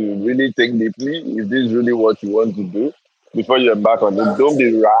need to really think deeply. Is this really what you want to do before you embark on it? Don't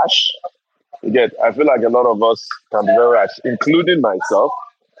be rash. Again, I feel like a lot of us can be very rash, including myself,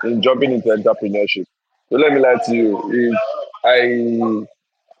 in jumping into entrepreneurship. So let me lie to you. If I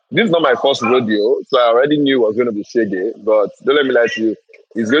this is not my first rodeo, so I already knew it was going to be shaggy. But don't let me lie to you,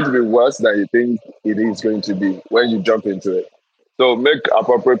 it's going to be worse than you think it is going to be when you jump into it. So make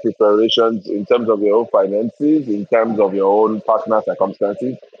appropriate preparations in terms of your own finances, in terms of your own personal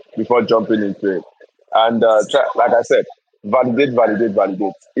circumstances before jumping into it. And like I said, validate, validate,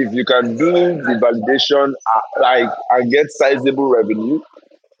 validate. If you can do the validation and get sizable revenue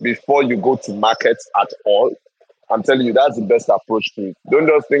before you go to market at all, I'm telling you, that's the best approach to it. Don't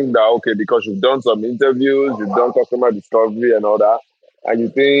just think that, okay, because you've done some interviews, you've done customer discovery and all that, and you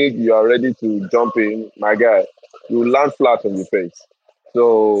think you are ready to jump in, my guy, you will land flat on your face.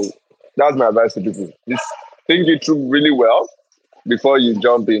 So that's my advice to people. Just think it through really well before you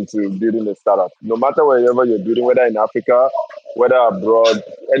jump into building a startup. No matter wherever you're building, whether in Africa, whether abroad,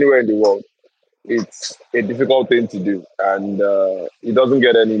 anywhere in the world, it's a difficult thing to do, and it doesn't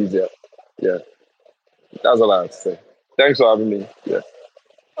get any easier. Yeah, that's all I have to say. Thanks for having me. Yeah.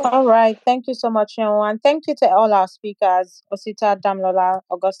 All right. Thank you so much, Sharon. And thank you to all our speakers, Osita, Damlola,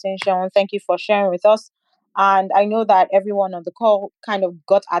 Augustine, Sharon. Thank you for sharing with us. And I know that everyone on the call kind of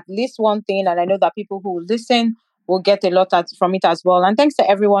got at least one thing. And I know that people who listen will get a lot from it as well. And thanks to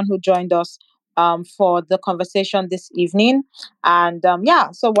everyone who joined us for the conversation this evening. And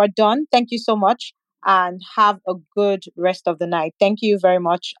yeah, so we're done. Thank you so much. And have a good rest of the night. Thank you very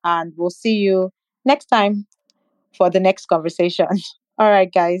much. And we'll see you next time for the next conversation. All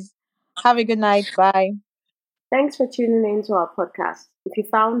right, guys. Have a good night. Bye. Thanks for tuning in to our podcast. If you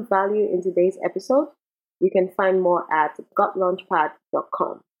found value in today's episode, you can find more at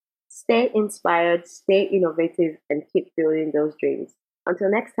gotlaunchpad.com. Stay inspired, stay innovative, and keep building those dreams. Until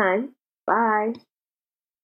next time, bye.